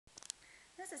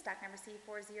This is stock number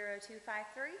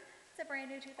C40253. It's a brand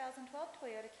new 2012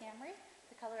 Toyota Camry.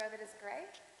 The color of it is gray.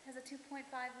 It has a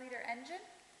 2.5-liter engine.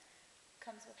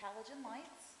 Comes with halogen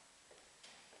lights.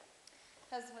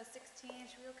 Comes with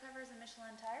 16-inch wheel covers and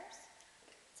Michelin tires.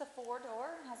 It's a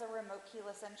 4-door, has a remote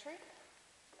keyless entry.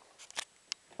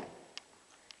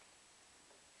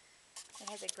 It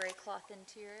has a gray cloth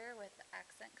interior with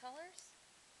accent colors.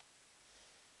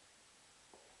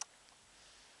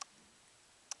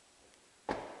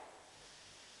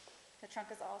 The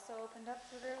trunk is also opened up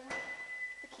through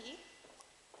the key.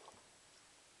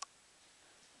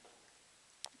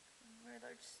 Very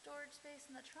large storage space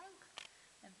in the trunk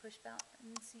and push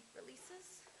button seat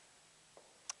releases.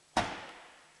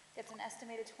 Gets an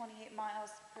estimated 28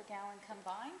 miles per gallon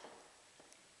combined.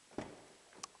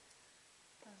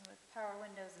 Comes with power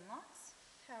windows and locks,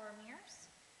 power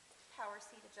mirrors, power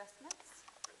seat adjustments,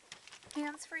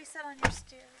 hands-free set on your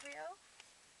stereo,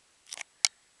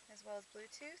 as well as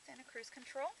Bluetooth and a cruise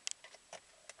control.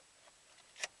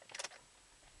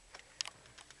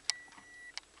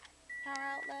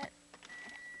 Power outlet,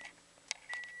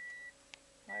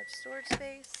 large storage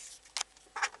space,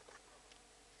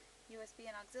 USB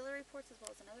and auxiliary ports, as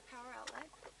well as another power outlet,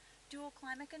 dual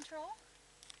climate control,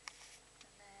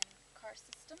 and then car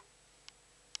system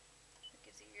that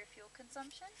gives you your fuel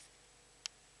consumption,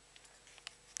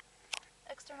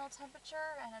 external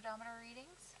temperature and odometer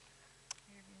readings,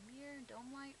 rear view mirror,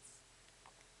 dome lights,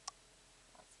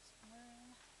 lots of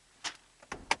room.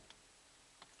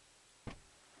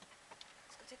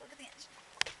 Let's go take a look at the engine.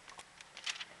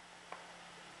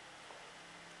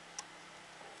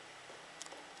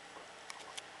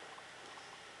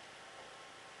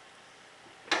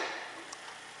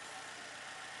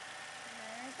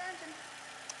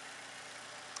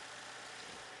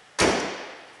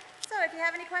 So if you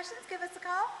have any questions, give us a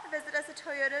call or visit us at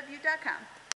toyotabutte.com.